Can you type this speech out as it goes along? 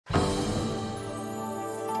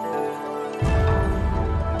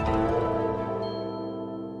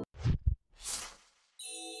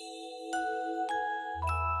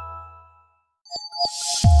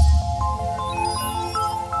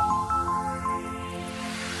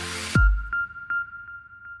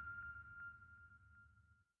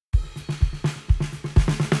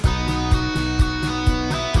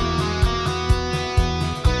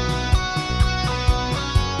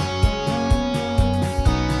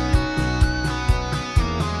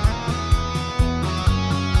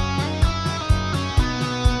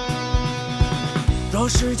若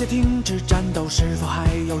世界停止战斗，是否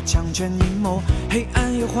还有强权阴谋？黑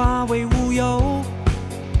暗也化为乌有。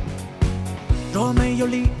若没有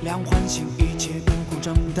力量唤醒一切不公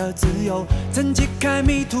正的自由，怎解开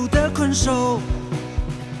迷途的困兽？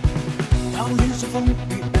当人生风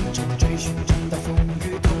雨恩仇，追寻真的风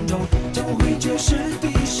雨同舟，就会觉是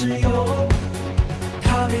敌是友。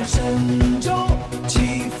踏遍神州，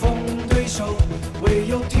棋逢对手，唯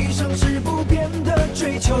有提升是不变的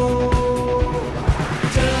追求。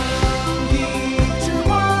正义之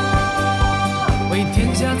光，为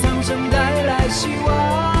天下苍生带来希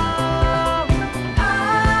望。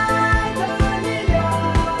爱的力量，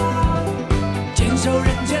坚守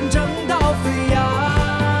人间正道飞扬。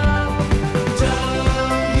正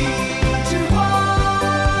义之光，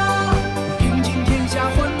平尽天下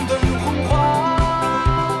混沌洪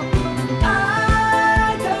荒。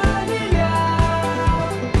爱的力量，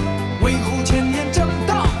维护千年正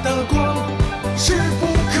道的光，势不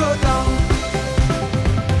可挡。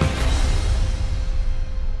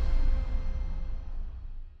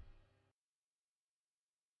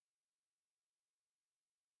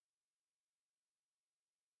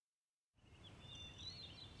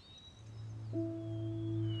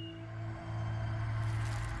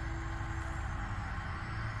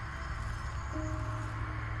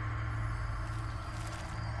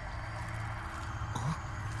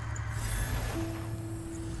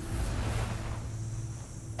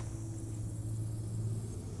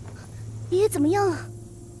爷爷怎么样了？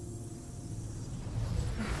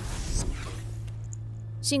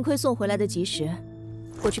幸亏送回来的及时，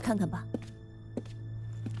过去看看吧。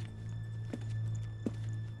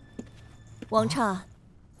王刹，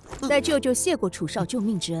代舅舅谢过楚少救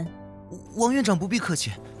命之恩。王院长不必客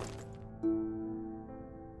气。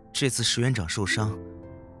这次石院长受伤，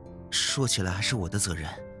说起来还是我的责任。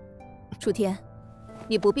楚天，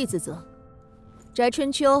你不必自责。翟春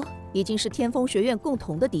秋已经是天风学院共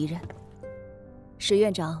同的敌人。石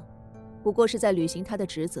院长不过是在履行他的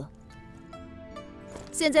职责。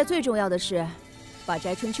现在最重要的是把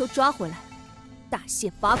翟春秋抓回来，大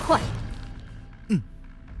卸八块。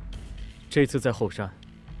这次在后山，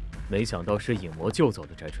没想到是影魔救走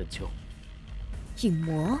的翟春秋。影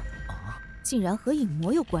魔？竟然和影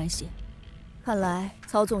魔有关系？看来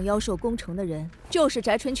操纵妖兽攻城的人就是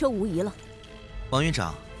翟春秋无疑了。王院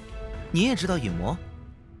长，您也知道影魔？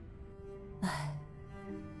唉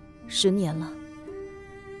，10年了。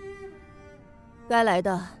该来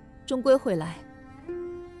的终归会来，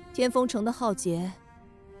天风城的浩劫，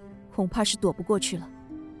恐怕是躲不过去了。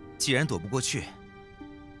既然躲不过去，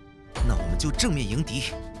那我们就正面迎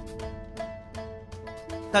敌。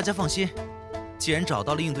大家放心，既然找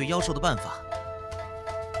到了应对妖兽的办法，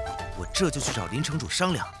我这就去找林城主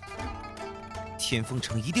商量。天风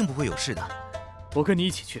城一定不会有事的。我跟你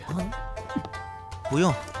一起去。不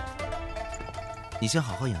用，你先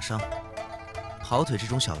好好养伤，跑腿这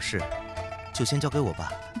种小事就先交给我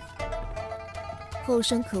吧。后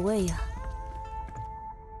生可畏呀，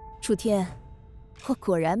楚天，我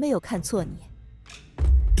果然没有看错你。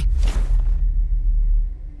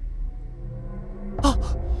啊，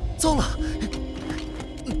糟了！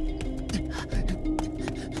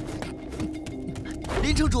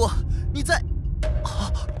林城主，你在？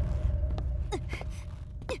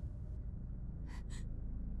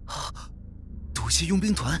毒蝎佣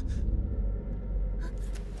兵团。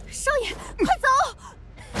少爷，快走！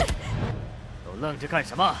都愣着干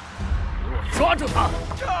什么？给我抓住他！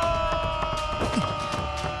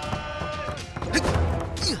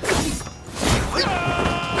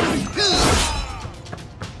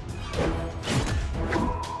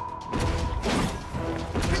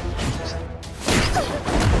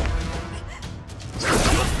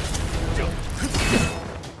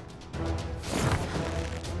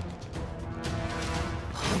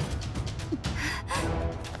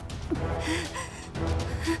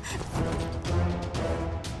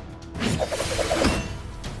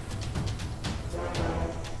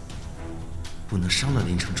不能伤了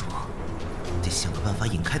林城主，得想个办法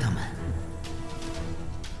引开他们。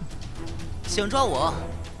想抓我，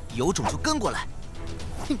有种就跟过来！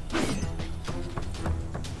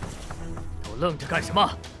都愣着干什么？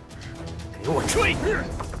给我追！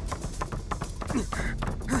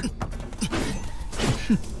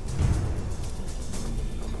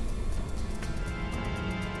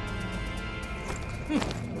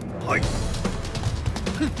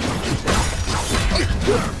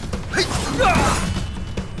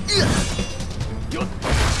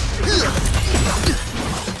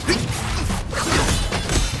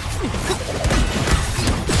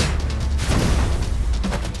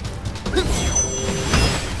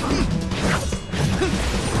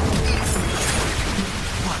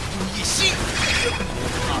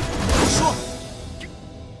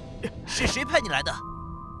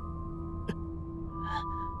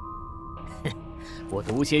我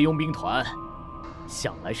毒蝎佣兵团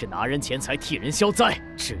向来是拿人钱财替人消灾。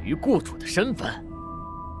至于雇主的身份，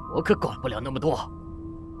我可管不了那么多。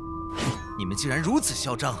你们既然如此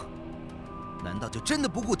嚣张，难道就真的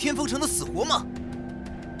不顾天风城的死活吗？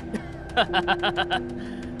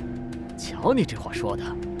瞧你这话说的，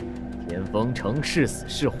天风城是死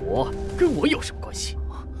是活跟我有什么关系？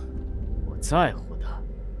我在乎的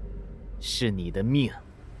是你的命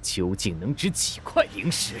究竟能值几块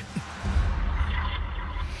灵石。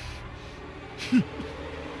哼！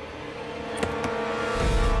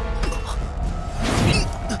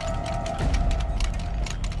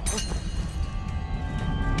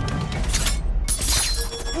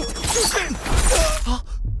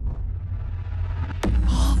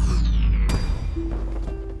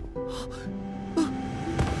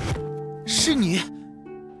是你！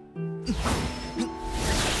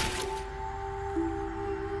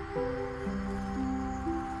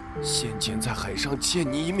先前在海上欠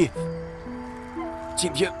你一命，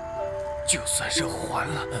今天就算是还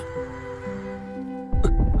了。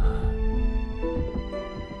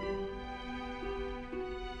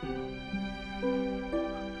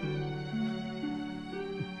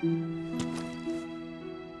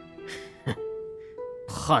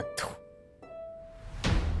叛徒！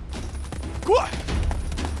快！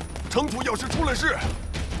城主要是出了事，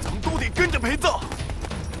咱们都得跟着陪葬。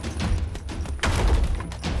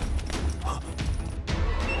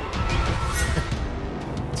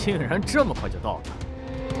竟然这么快就到了！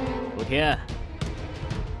楚天，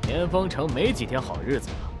天风城没几天好日子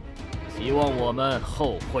了，希望我们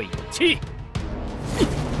后会有期。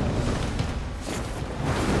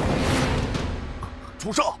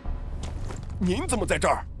楚少，您怎么在这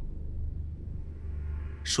儿？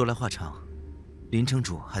说来话长，林城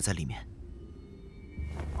主还在里面。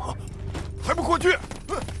啊，还不快去！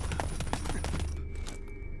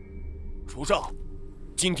楚少，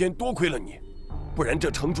今天多亏了你，不然这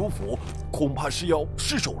城主府恐怕是要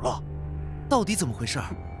失守了。到底怎么回事？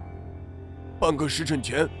半个时辰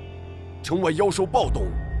前，城外妖兽暴动，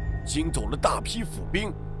惊走了大批府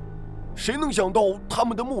兵。谁能想到他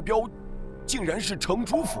们的目标竟然是城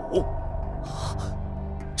主府？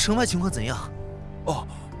城外情况怎样？哦，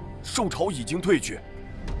兽潮已经退去，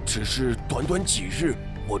只是短短几日，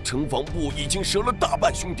我城防部已经折了大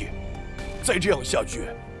半兄弟。再这样下去，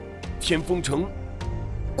天风城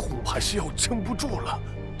恐怕是要撑不住了。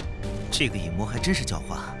这个影魔还真是狡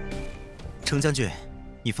猾。程将军，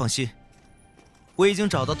你放心，我已经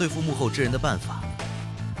找到对付幕后之人的办法。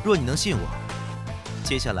若你能信我，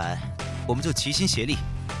接下来我们就齐心协力，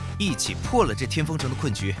一起破了这天风城的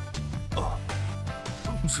困局。啊，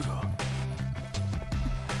是的。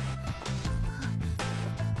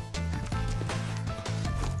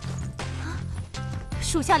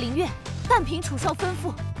属下林月，但凭楚少吩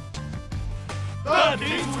咐。但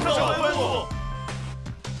凭楚少吩咐。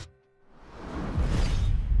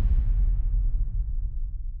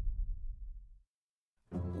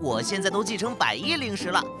我现在都继承100亿灵石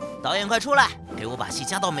了，导演快出来，给我把戏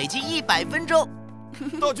加到每集100分钟。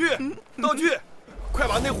道具，道具，快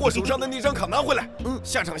把那货手上的那张卡拿回来，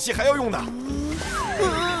下场戏还要用的。